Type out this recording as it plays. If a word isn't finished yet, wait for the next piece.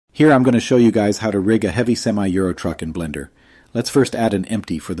Here I'm going to show you guys how to rig a heavy semi-Euro truck in Blender. Let's first add an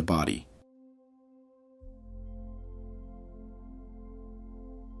empty for the body.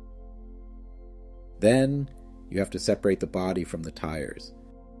 Then you have to separate the body from the tires.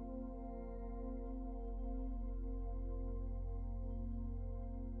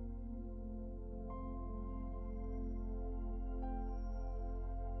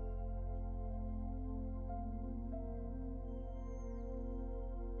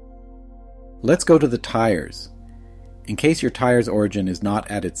 Let's go to the tires. In case your tire's origin is not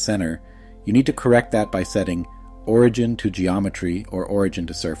at its center, you need to correct that by setting origin to geometry or origin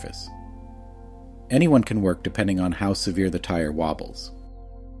to surface. Anyone can work depending on how severe the tire wobbles.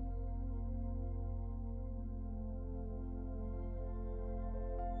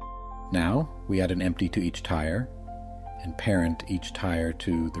 Now we add an empty to each tire and parent each tire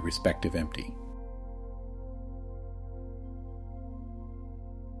to the respective empty.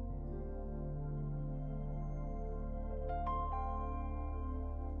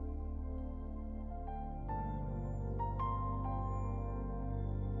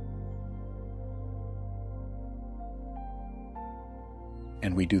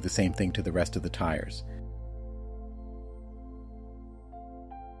 And we do the same thing to the rest of the tires.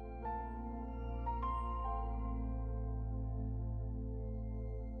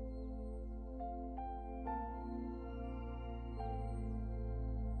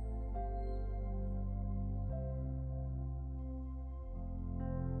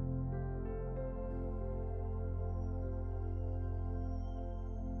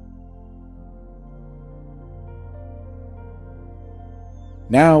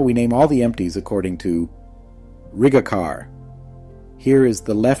 Now we name all the empties according to rig a car. Here is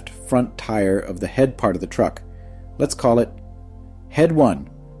the left front tire of the head part of the truck. Let's call it Head 1.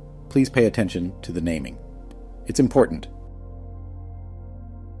 Please pay attention to the naming. It's important.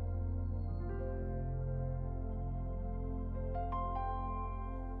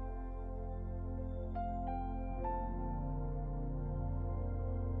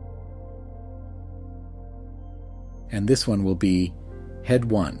 And this one will be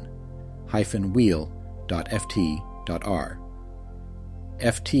Head1 -wheel.ft.r.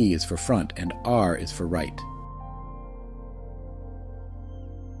 FT is for front and R is for right.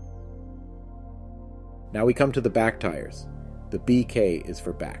 Now we come to the back tires. The BK is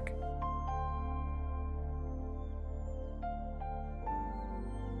for back.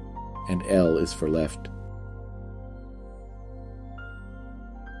 And L is for left.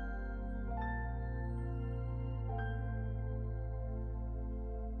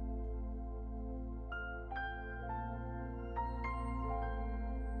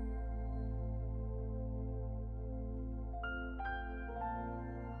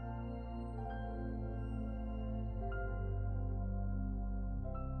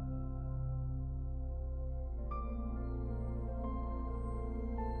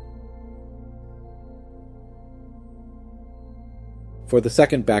 For the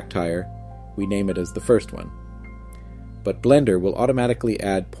second back tire, we name it as the first one. But Blender will automatically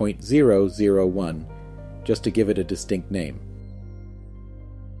add 0.001 just to give it a distinct name.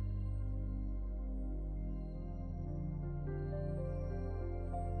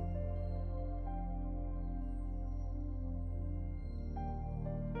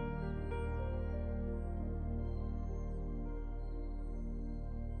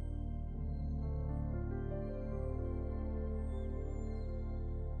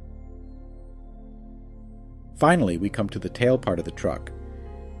 Finally, we come to the tail part of the truck,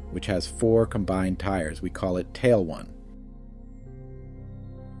 which has 4 combined tires. We call it Tail 1.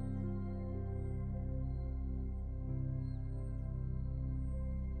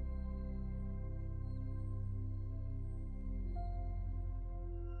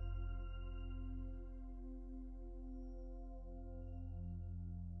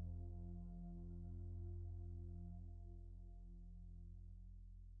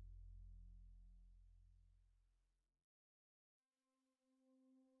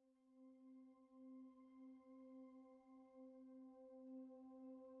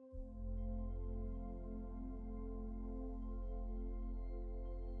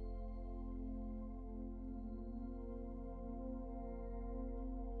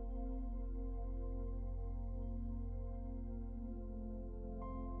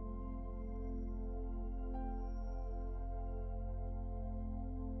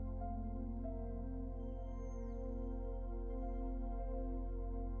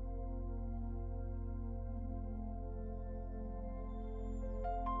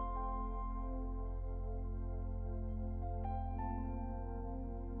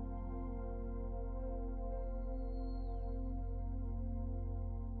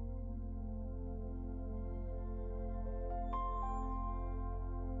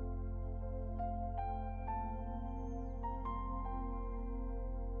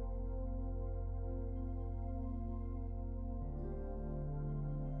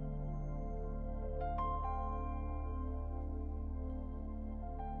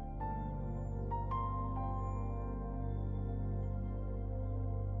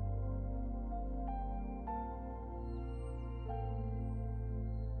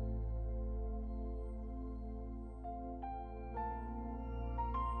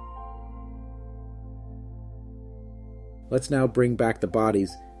 Let's now bring back the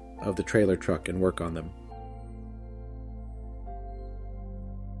bodies of the trailer truck and work on them.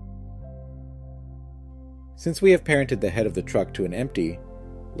 Since we have parented the head of the truck to an empty,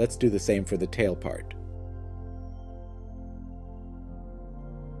 let's do the same for the tail part.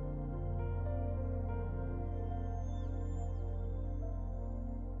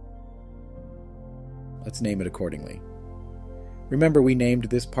 Let's name it accordingly. Remember, we named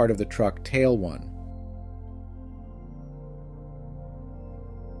this part of the truck Tail 1.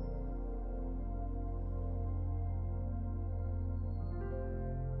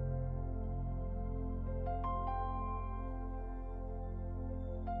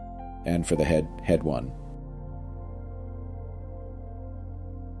 And for the head, Head 1.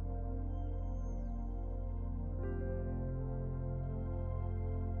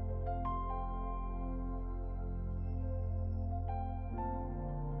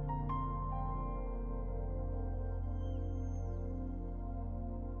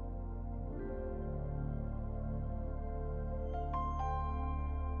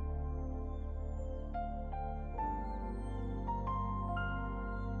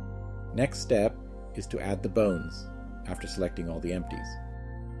 Next step is to add the bones after selecting all the empties.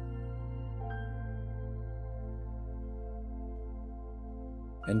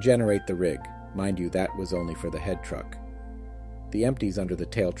 And generate the rig. Mind you, that was only for the head truck. The empties under the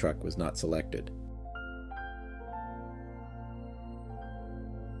tail truck was not selected.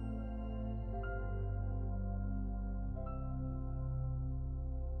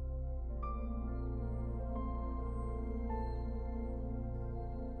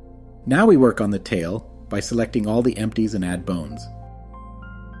 Now we work on the tail by selecting all the empties and add bones.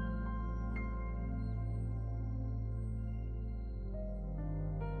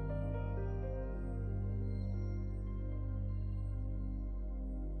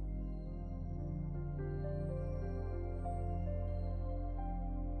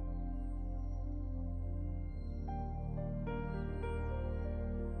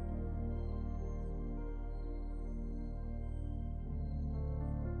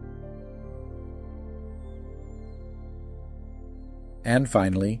 And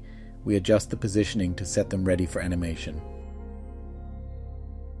finally, we adjust the positioning to set them ready for animation.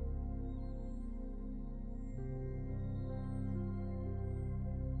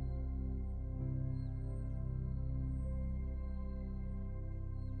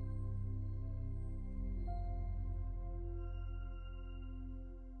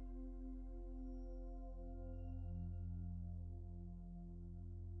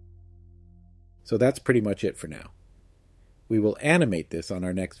 So that's pretty much it for now. We will animate this on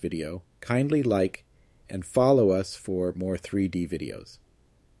our next video. Kindly like and follow us for more 3D videos.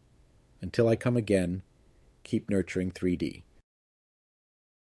 Until I come again, keep nurturing 3D.